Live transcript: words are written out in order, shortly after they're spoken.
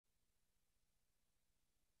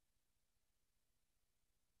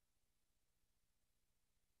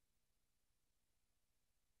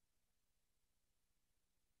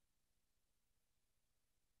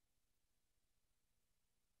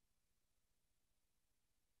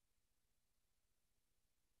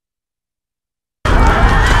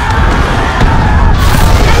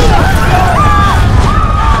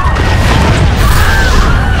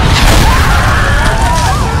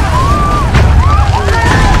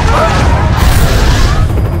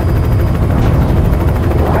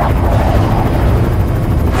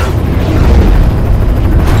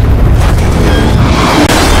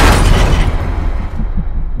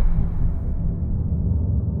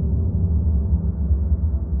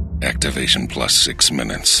Activation plus 6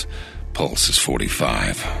 minutes. Pulse is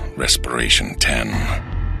 45. Respiration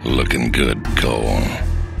 10. Looking good, Cole.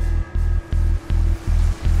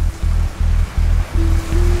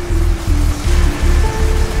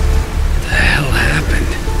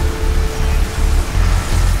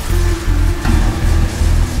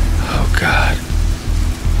 God.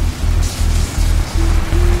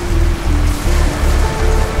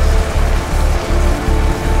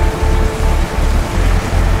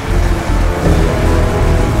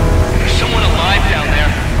 There's someone alive down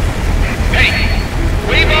there. Hey,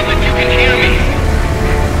 wave up if you can hear me.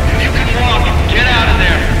 If you can walk, get out of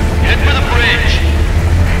there. Head for the bridge.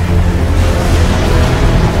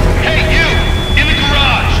 Hey, you! In the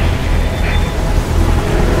garage!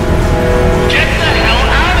 Get the hell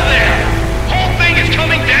out of there! Whole thing is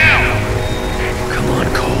coming down! Come on,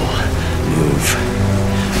 Cole. Move.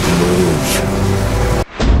 Move.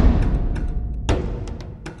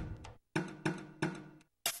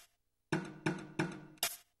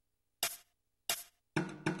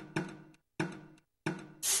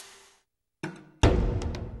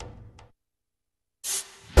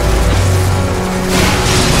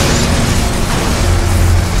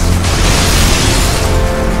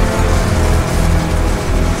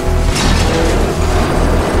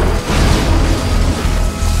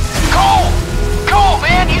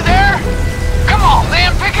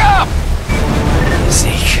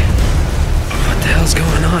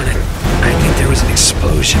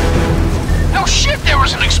 No shit, there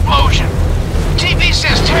was an explosion! TV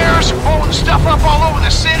says terrorists are blowing stuff up all over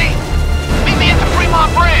the city. Meet me at the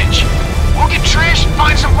Fremont Bridge. We'll get Trish and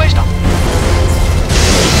find some place to...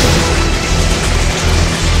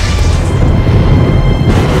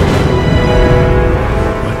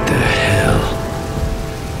 What the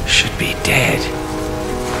hell? Should be dead.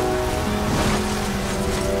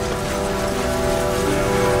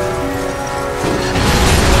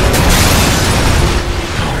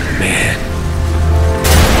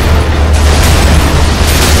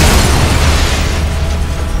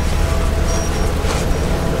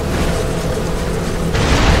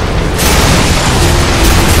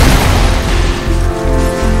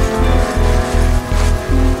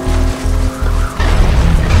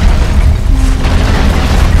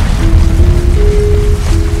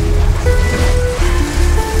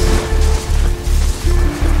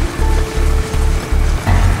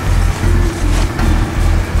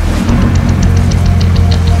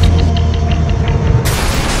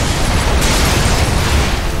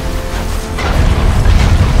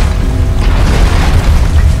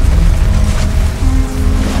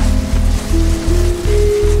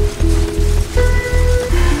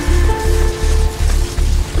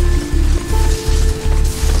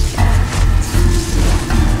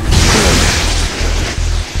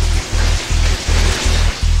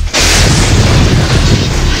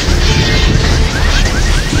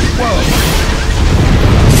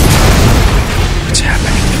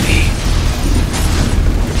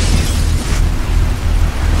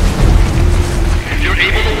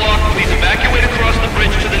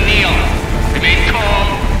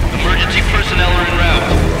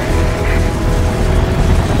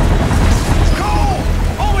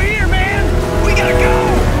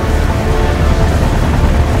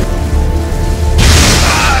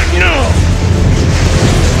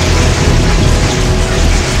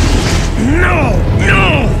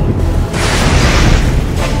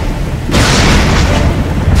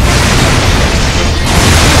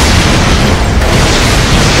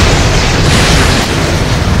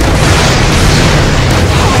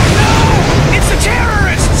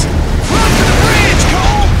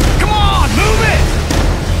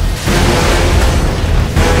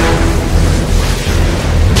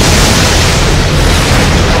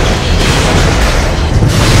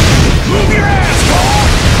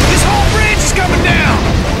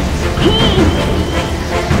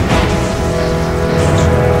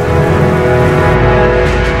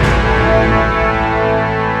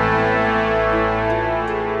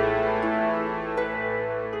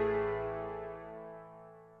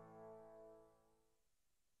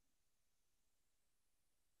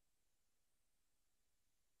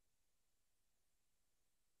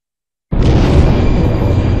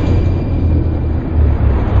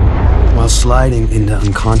 Sliding into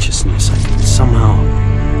unconsciousness, I could somehow,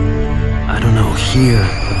 I don't know, hear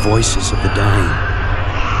the voices of the dying.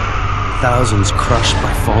 Thousands crushed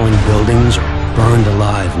by falling buildings or burned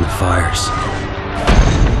alive in the fires.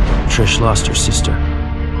 Trish lost her sister,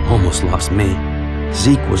 almost lost me.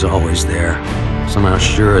 Zeke was always there, somehow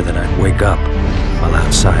sure that I'd wake up, while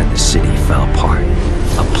outside the city fell apart.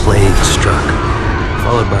 A plague struck,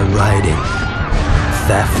 followed by rioting,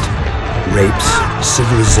 theft, rapes,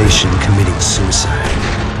 civilization committing suicide.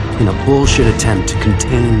 In a bullshit attempt to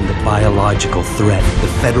contain the biological threat, the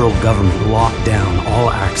federal government locked down all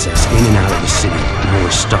access in and out of the city. Now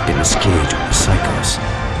we're stuck in this cage with the psychos.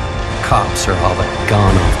 Cops are all but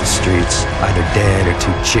gone off the streets, either dead or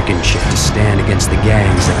too chicken shit to stand against the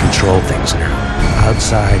gangs that control things now.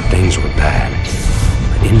 Outside, things were bad.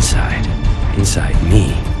 But inside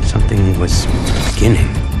me, something was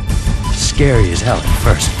beginning. Scary as hell at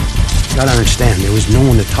first. Gotta understand, there was no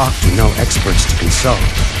one to talk to, no experts to consult.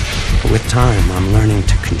 But with time, I'm learning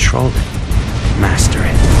to control it, master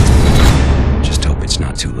it. Just hope it's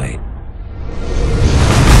not too late.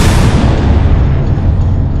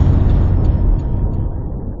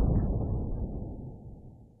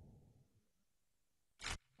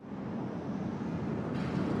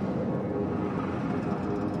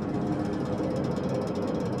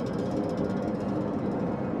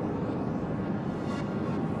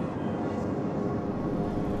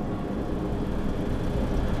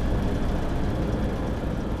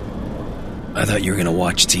 I thought you were gonna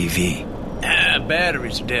watch TV.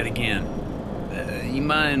 Batteries are dead again. You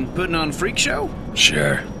mind putting on a freak show?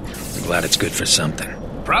 Sure. I'm glad it's good for something.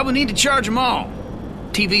 Probably need to charge them all.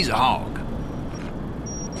 TV's a hog.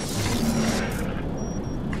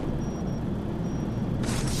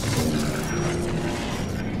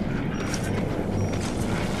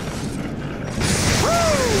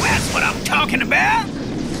 Woo! That's what I'm talking about!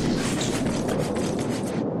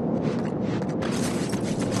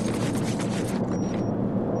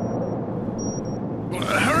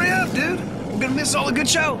 Hurry up, dude. We're gonna miss all the good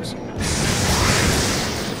shows.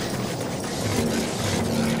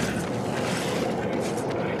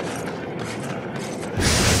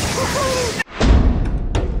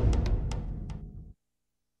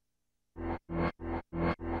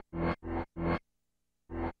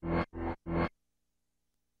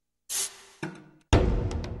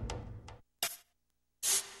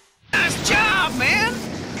 Nice job, man.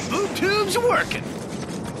 Boob tubes are working.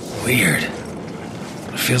 Weird.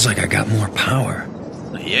 It feels like I got more power.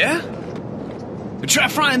 Yeah? We try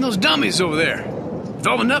frying those dummies over there. With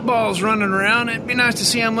all the nutballs running around, it'd be nice to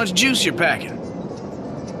see how much juice you're packing.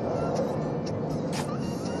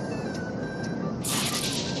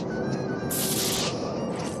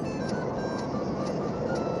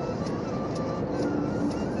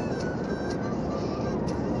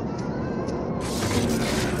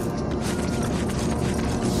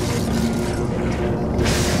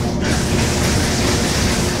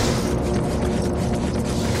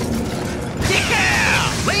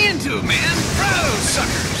 Lay into it, man. Throw those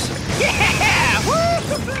suckers. Yeah!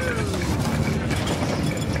 Woo-hoo-hoo!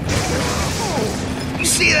 You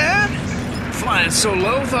see that? Flying so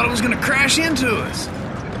low, thought it was gonna crash into us.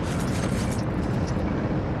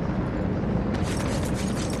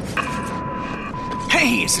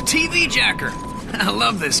 Hey, it's a TV jacker. I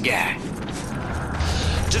love this guy.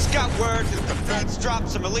 Just got word that the feds dropped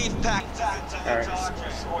some relief packs into Alright.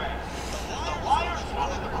 Dodger Square. The liars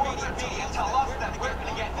in the corporate media tell us that we're going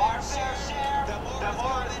to get our fair share. The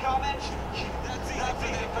more is coming. That's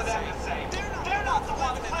easy for them to say. They're not the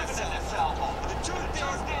ones living in this hellhole. The truth is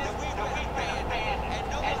that we've been banned and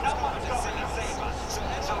no one's going to save us.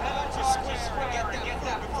 So head to Dodger Square and get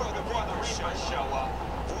that before the Reapers show up.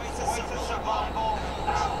 Voice of survival.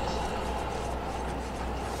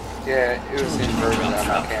 Yeah, it was inverted on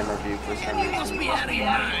my camera view for some You must reason. be out of your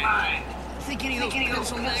mind. Think any of those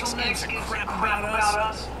pencil necks gives a crap about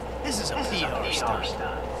us? This is a PR stunt.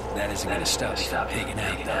 That isn't gonna stop you from pigging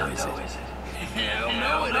out, though, is it? Hell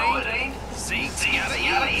no, it ain't. Zeke's gotta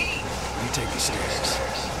eat. You take the stairs.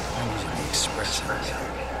 I'm using the express.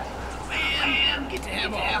 Man, get to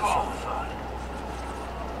have all the fun.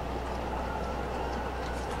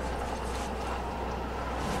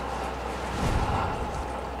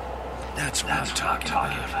 That's what I'm talking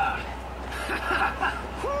about.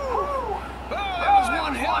 Oh, that was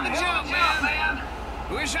one hell of a jump, man.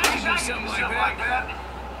 Wish I could do something like that.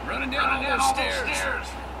 Running down all those stairs.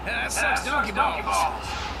 That sucks donkey balls.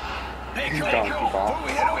 Hey, Cole, Donkey ball. before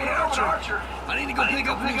we head over to Archer, I need to go pick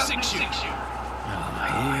up a new six-shooter. Here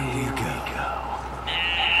we go.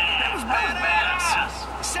 That was badass.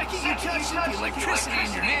 The second you touch it, the electricity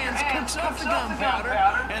in your hands cuts off the gunpowder,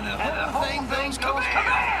 and the whole thing goes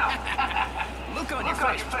kabam! Look on your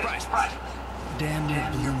face was priceless. Damn near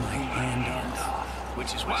blew my hand off.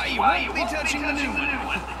 Which is why you won't be touching the new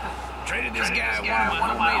one. Traded this guy one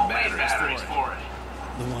of my homemade batteries for it.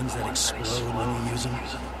 The ones that explode when you use them.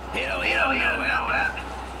 Hell yeah, that.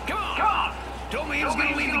 Come on. Told me he was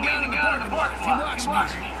gonna leave the gun in the parking lot a few blocks from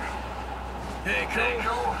here. Hey,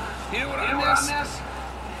 Cole. You know what I miss?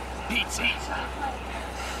 Pizza.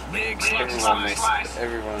 Big slice.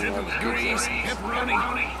 Everyone Dripping loves with grease, pizza. pepperoni,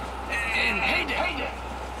 and heyday.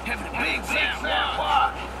 Having a big fat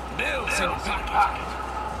wad. Bills in your pocket.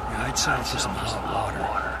 Yeah, I'd sign for some hot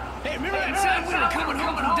water. Hey, remember that time we were coming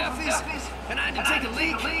home from Duffy's and I had to take a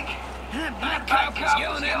leak? And that black cop was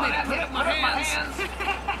yelling at me to put up my hands.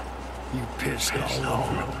 You pissed all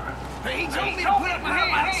over him. Hey, he told me to put up my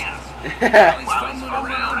hands. While he's fumbling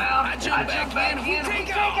around, I jump back in and we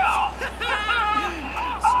take off.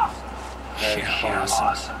 Yeah,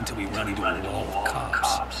 awesome. Until we run into a wall of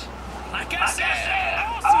cops. Like I said,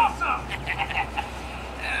 awesome.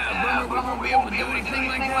 Bummer we won't be able to do anything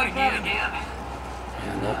like that again.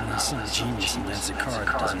 And unless some genius invents a car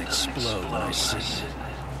that doesn't explode when I sit in it.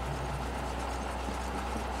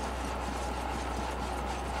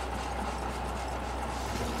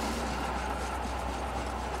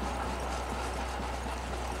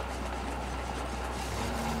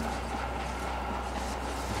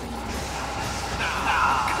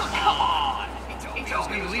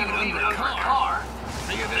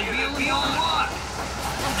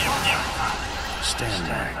 Stand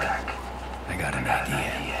back. I got an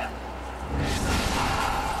idea.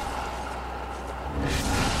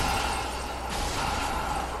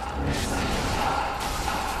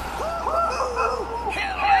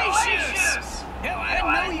 Hellacious! Hell, I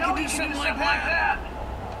didn't know you could do something like that.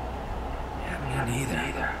 Yeah, me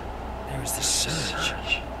neither. There was the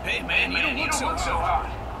surge. Hey, man, you don't look so hot.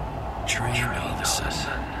 Trained all of a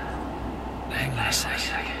sudden. Hang on a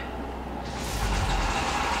second.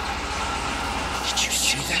 Did you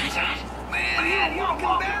see that? Man, you're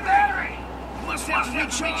walking battery. You must have to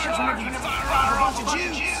recharge whenever you fire off a bunch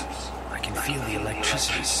of juice. I can feel the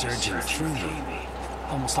electricity surging through me.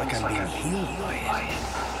 Almost like I'm being healed by it.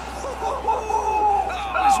 Oh,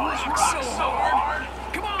 this rock's so hard.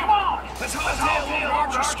 Come on. Let's hightail over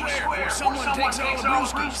Archer Square before someone takes all the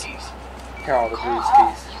brewskis. All the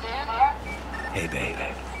brewskis. You there? Hey, babe.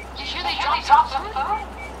 You hear they dropped some food?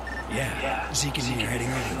 Yeah, Zeke and me are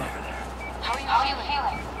heading over there. How are you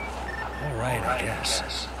feeling? All right, I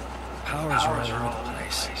guess. Powers are all over the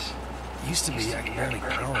place. Used to be I could barely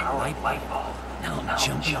power a light bulb. Now I'm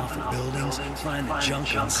jumping off of buildings and flying the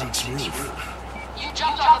junk on Zeke's roof. You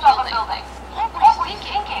jumped off a building. What were you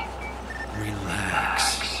thinking?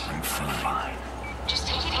 Relax. I'm fine. Just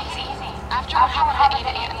take it easy. After what happened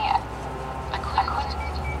to Ava, I couldn't.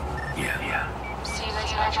 Yeah. See you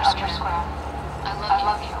guys at Archer Square. I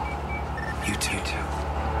love you. You too.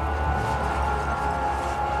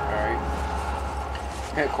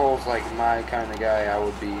 Alright. Cole's like my kind of guy. I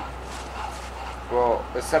would be. Well,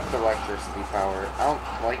 except electricity power. I don't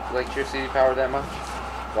like electricity power that much,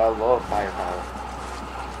 but I love firepower.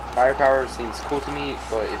 Firepower seems cool to me,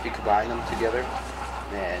 but if you combine them together,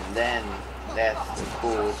 man, then that's the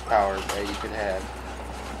coolest power that you could have.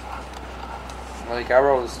 Like, I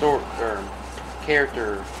wrote a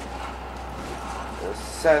character,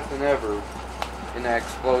 Seth and Ever, in that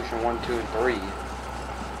Explosion 1, 2, and 3.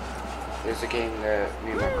 There's a game that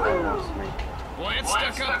me and my friend wants to make. Boy, it's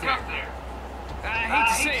stuck up there. I hate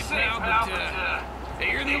to say it, pal, but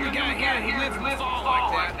you're the only guy here who lived in a fall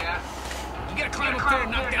like that. You gotta climb up there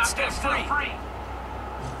and knock that stuff free.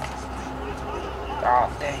 Oh,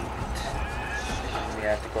 dang it. We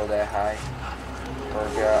have to go that high.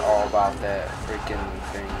 Forgot all about that freaking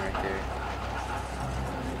thing right there.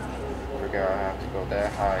 Forgot I have to go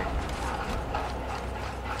that high.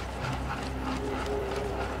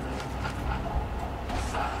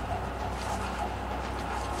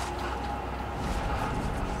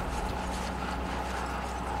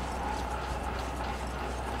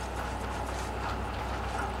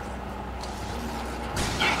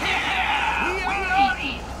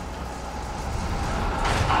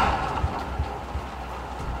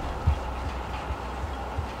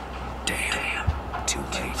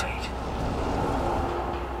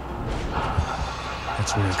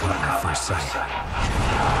 That's where I caught my first sight.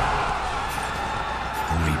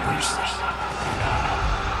 The Reapers.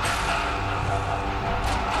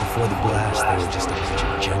 Before the blast, they were just a bunch of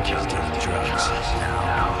junkies doing drugs.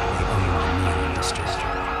 Now, they own the meal industry.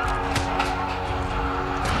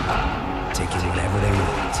 Taking whatever they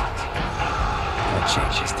want. That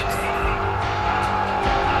changes today.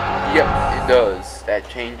 Yep, it does. That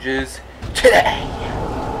changes today.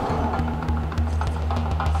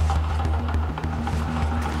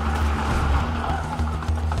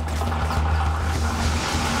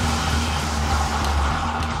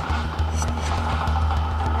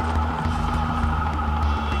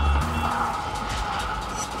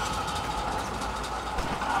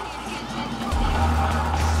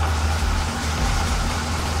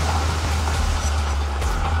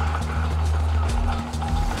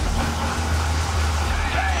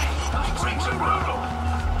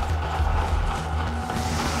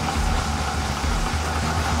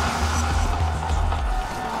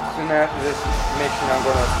 this mission, I'm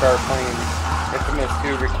gonna start playing Infamous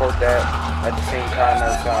 2, record that at the same time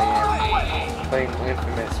as I am playing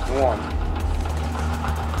Infamous 1.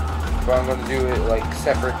 But I'm gonna do it like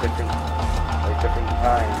separate, different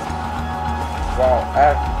times. Well,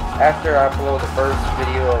 after I upload the first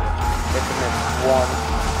video of Infamous 1,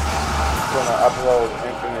 I'm gonna upload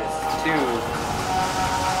Infamous 2.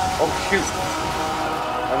 Oh shoot!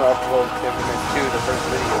 I'm gonna upload Infamous 2, the first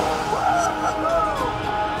video.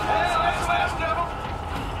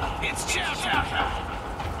 It's Chow Chow.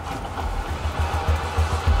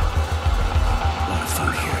 A lot of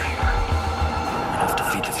food here. Enough to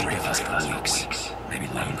feed the three of us for weeks, maybe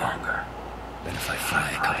longer. Then if I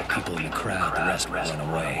fry a couple people in the crowd, the rest will run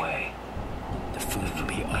away. The food will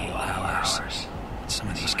be all ours. Some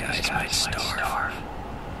of these guys might starve.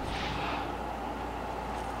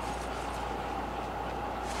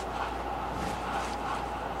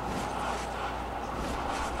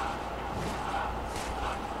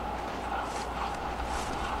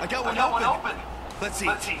 I got one open. Let's eat.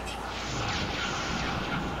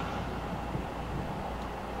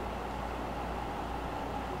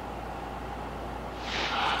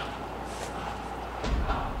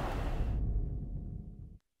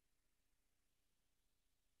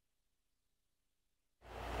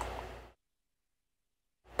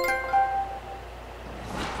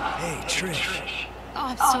 Hey, Trish. Oh,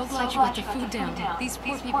 I'm so glad you got the food down. These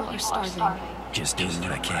poor people are starving. Just doing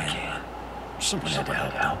what I can. Someone had to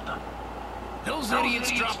help them. Those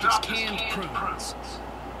idiots dropped us canned prunes.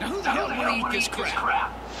 Now who the hell would eat this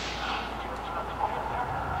crap?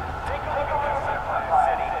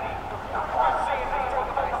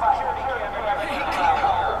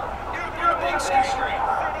 You're a big screen.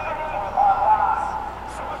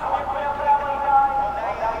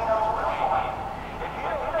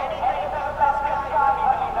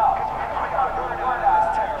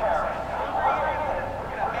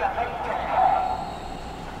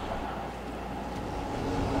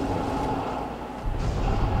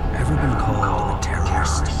 Ever been called a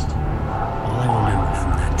terrorist? All I remember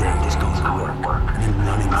from that day is going to work and then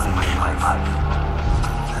running for my life.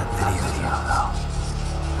 That video, though.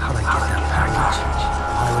 How'd I get that package?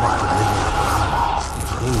 Why would I deliver it?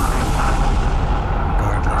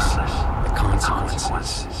 Regardless, the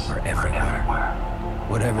consequences are everywhere.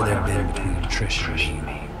 Whatever there'd been between Trish and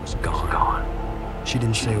me was gone. She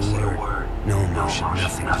didn't say a word, no emotion,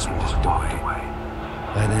 nothing, just walked away.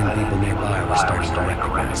 By then, people nearby were starting to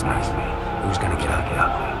recognize me. Who's gonna get up?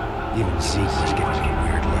 Even Zeke was giving me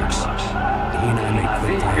weird looks. He and I made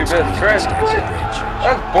quick plans to meet at the Stanford Bridge.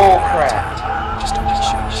 That's bullcrap. Just hope it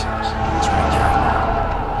shows. It's right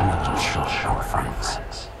now. I'm not so sure we're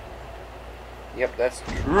friends. Yep, that's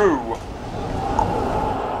true.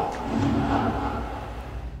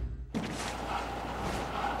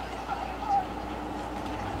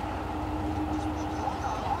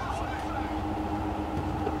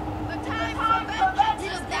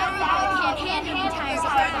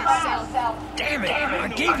 Damn it! I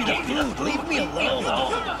gave you the food. Leave me alone.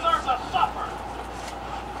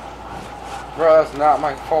 Bro, that's not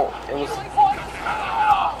my fault. It was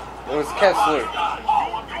Kessler.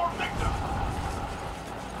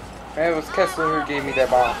 Man, it was Kessler who gave me that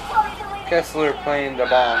bomb. Kessler playing the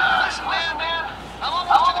bomb. Listen, man, I'm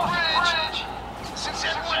almost to the bridge. Since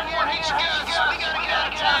everyone here hates guns, we gotta get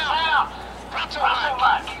out of town. That's all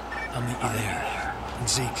right. I'll meet you there. And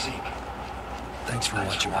Zeke, thanks for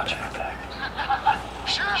watching my back.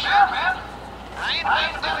 Sure, man. I ain't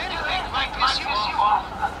waiting to anything like piss you off.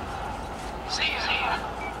 See ya.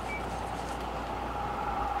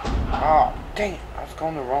 Oh, dang it. I was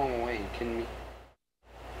going the wrong way. You kidding me?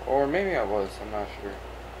 Or maybe I was. I'm not sure.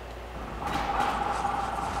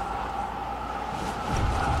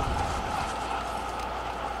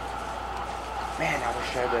 Man, I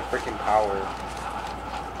wish I had that freaking power.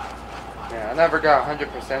 Yeah, I never got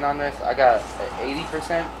 100% on this. I got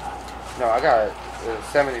 80%. No, I got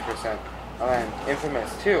 70%. And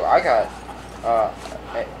Infamous 2, I got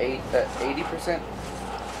 80%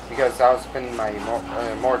 because I was spending my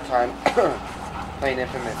more time playing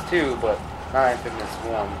Infamous 2, but not Infamous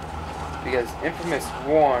 1. Because Infamous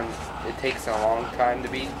 1, it takes a long time to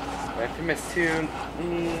beat. But Infamous 2,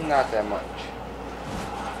 not that much.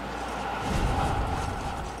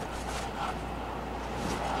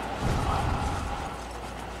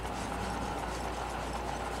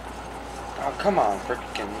 Oh, come on,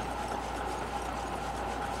 freaking.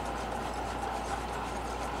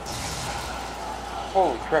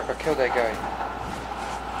 Holy crap, I killed that guy.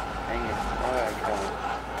 Dang it. Why did I kill him?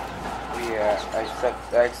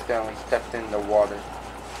 I accidentally stepped in the water.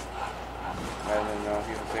 I didn't know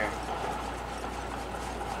he was there.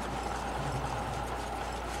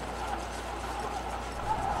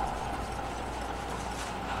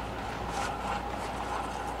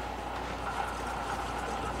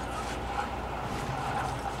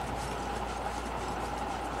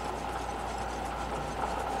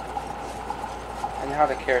 how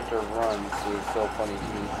the character runs is so funny to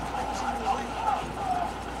me.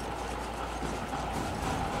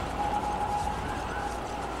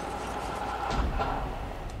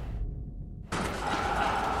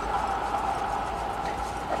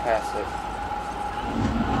 I passed it.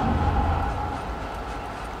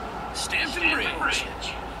 Stanton Bridge.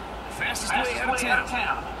 Fastest way out of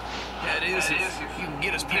town. That is, if you can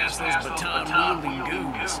get us past those baton-wielding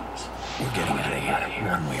goons. We're getting out of here,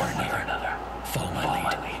 one way or another. Follow my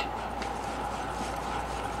lead.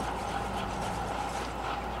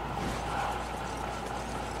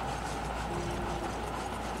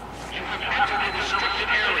 You have entered a restricted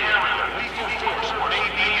area. Lethal force may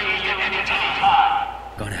be used at any time.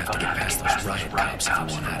 Gonna have to get past those riot cops if I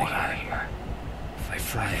want out of here. If I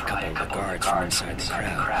fry a couple of the guards from inside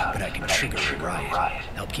the crowd, but I can trigger a riot,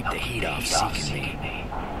 help keep the heat off seeking me.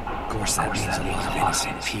 Of course, that means a lot of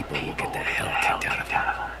innocent people will get the hell kicked out of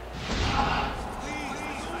them.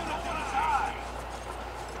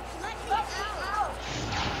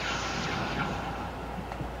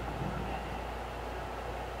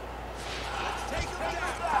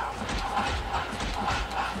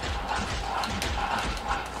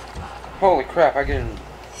 Holy crap, I get in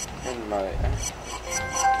my...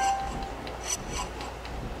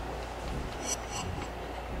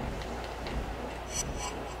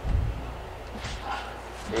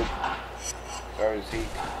 Oop. Sorry, Zeke.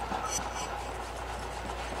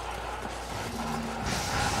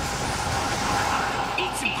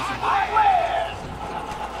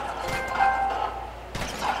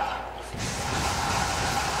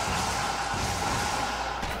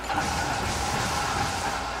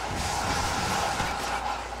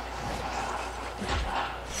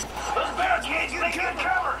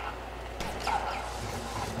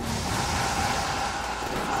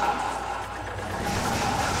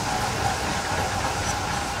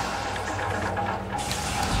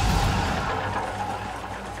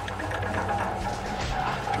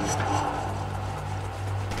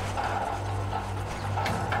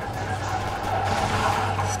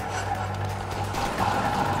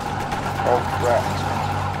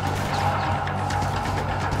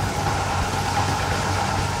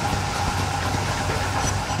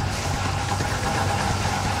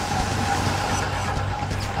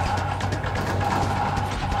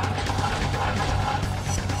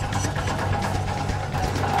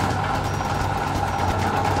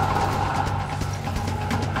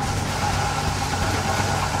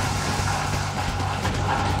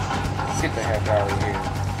 Get the heck out of here.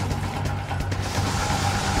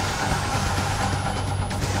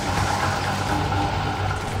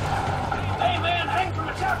 Hey man, hang from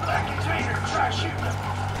the top of that container and try shooting them.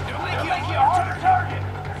 It'll make you a harder target.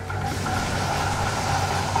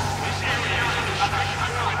 This area is a restricted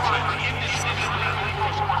area. Independent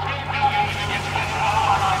lethal force may be used against any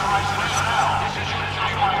unauthorized personnel. This is your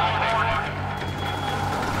priority.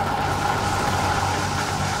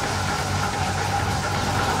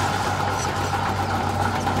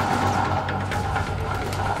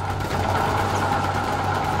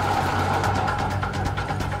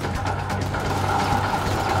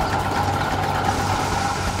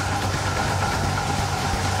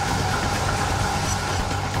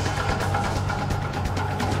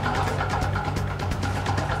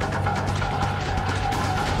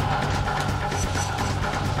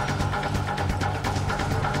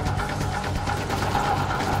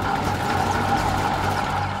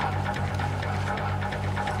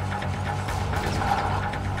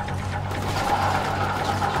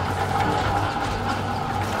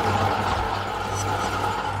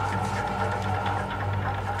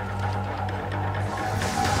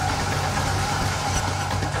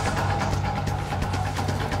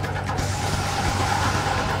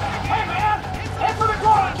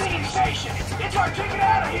 It's our ticket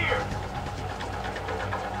out of here!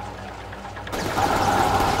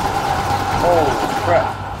 Holy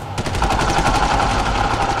crap.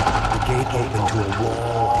 The gate opened to a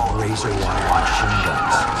wall of razor wire machine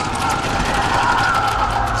guns.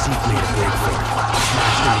 Zeke made a break for it,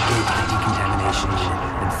 smashed in the gate with the decontamination unit,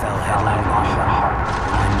 and fell headlong on her.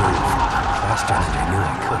 I moved, faster than I knew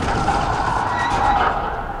I could.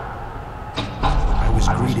 I was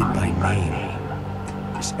greeted by name.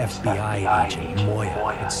 This FBI agent, Moya,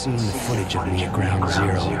 had seen the footage of me at Ground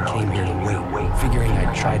Zero and came here to wait, figuring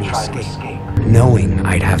I'd try to escape, knowing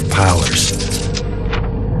I'd have powers.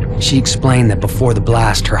 She explained that before the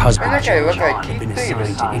blast, her husband That guy looked like had been Keith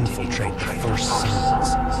assigned to Davis. infiltrate the First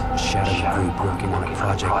Sons, a shadow group working on a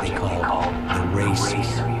project they call the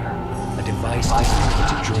Rayseer, a device designed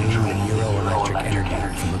to drain the neuroelectric energy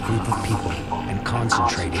from a group of people and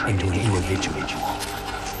concentrate it into an individual.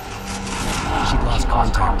 She'd lost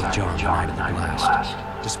contact with John the night of the blast.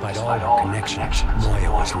 Despite all her connections,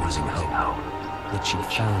 Moya was losing hope. Yet she'd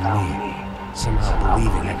found me, somehow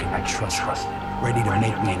believing I could trust her, ready to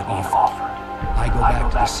make me an offer. I go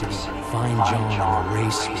back to the city, find John and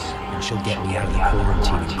erase me, and she'll get me out of the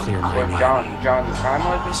quarantine and clear my name. John the Time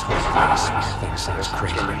Lord? This whole thing sounds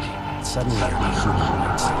crazy to me. Suddenly I'm a human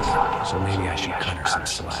rights leader, so maybe I should cut her some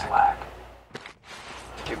slack.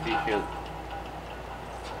 If you should.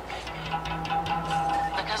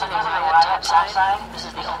 Because of the riot topside, this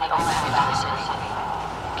is the only way to the city.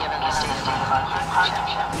 Given the state of hardship, I'm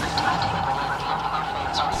taking a look at the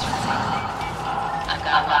overflow.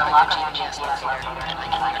 I've got a lot of GPS locator, and I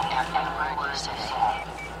can learn every word you say.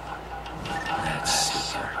 That's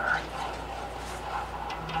super.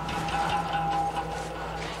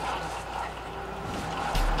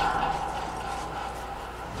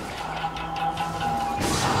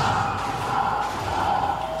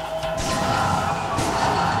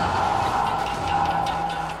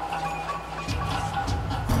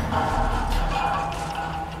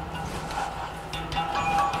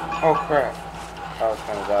 Oh crap. I was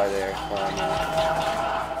gonna die there for a minute.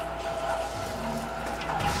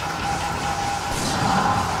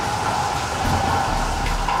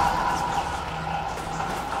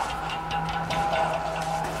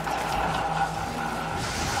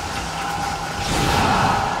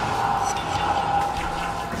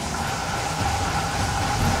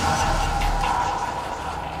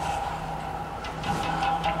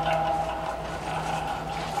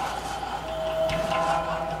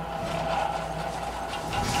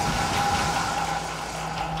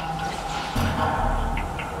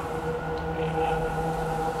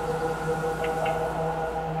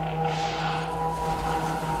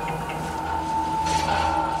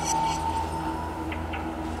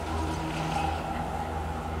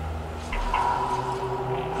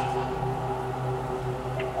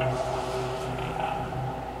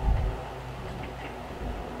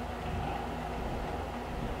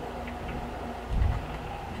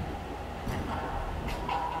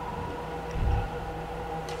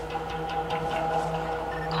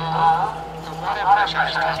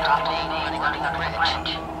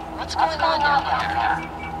 What's going on down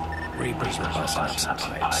there? Reapers are busting up some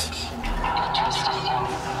pipes. Interesting.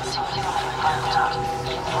 So we can find out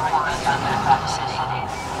before I get back to the city.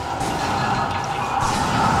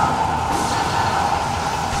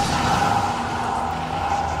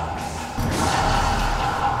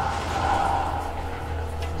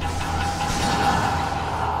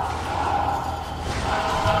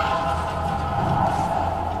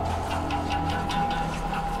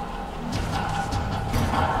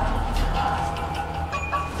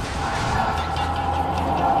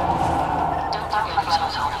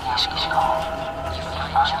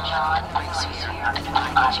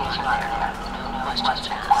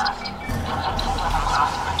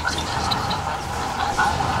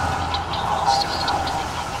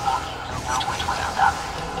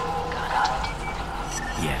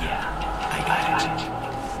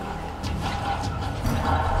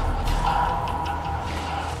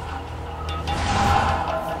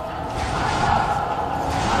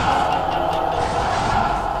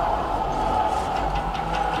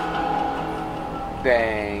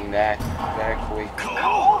 Dang, that quick.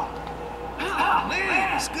 Cole? Oh,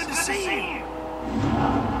 man, it's good to see you.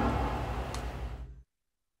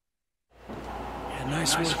 Yeah,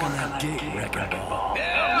 nice work on that gate, Wrecking Ball.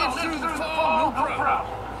 Yeah, lived through the fall, no problem.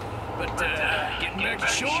 But, getting back to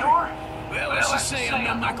shore? Well, let's just say I'm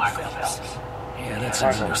no Michael Phelps. Yeah, that's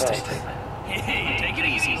an understatement. Hey, take it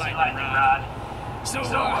easy, Lightning Rod. So,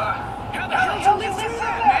 how the hell did you live through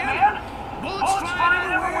that, man? Bullets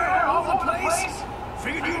flying everywhere, all over the place.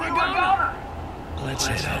 Figured you were a goner. Let's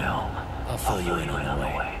head home. I'll fill you in on the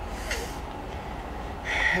way.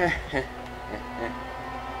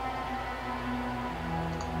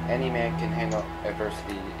 Any man can handle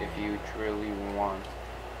adversity if you truly want.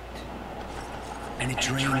 And it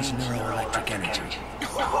drains neuroelectric energy.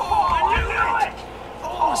 Oh, I knew it!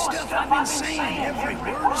 All the stuff I've been saying, every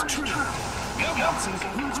word is true. Government's in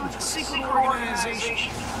cahoots with a secret organization.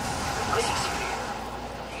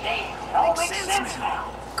 Makes sense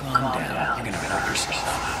now. Calm down. You're gonna hurt yourself.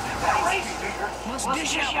 Must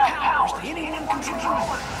dish out powers to anyone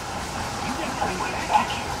controlling. You got to bring it back.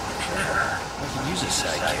 Sure. I can use a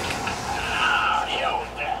sidekick. Hell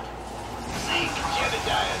with that. See,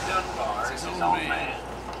 Jedediah Dunbar is his old man.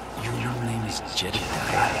 Your real name is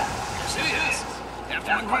Jedediah? Yes, it is.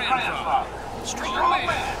 After my grandfather. Strong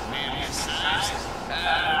man. Man his size. I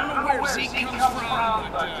don't know where Zeke comes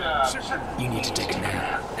from, but, You need to take a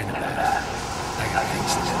nap and a bath. I got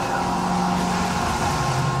things to do.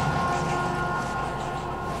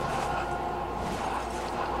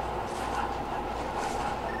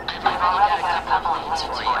 couple leads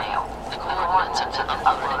for you. The coordinates have been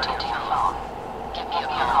uploaded to your phone. Give me a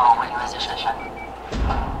call when you're in position.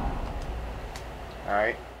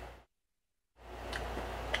 Alright.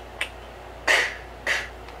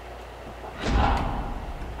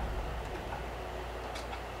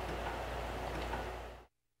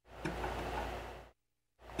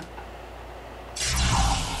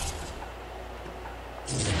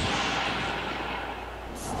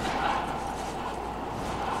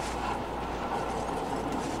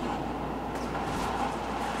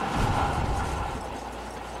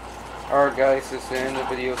 Alright guys, this is the end of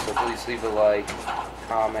the video, so please leave a like,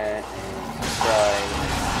 comment, and subscribe.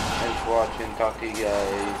 Thanks for watching, talk to you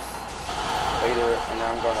guys later, and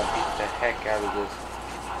I'm gonna beat the heck out of this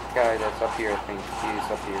guy that's up here, I think.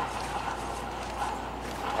 He's up here.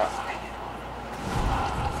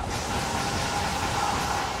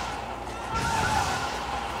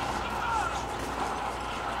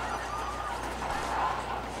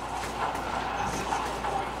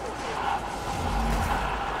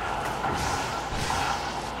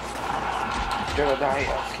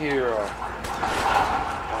 Jedediah Kira.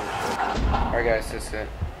 Alright guys, that's it.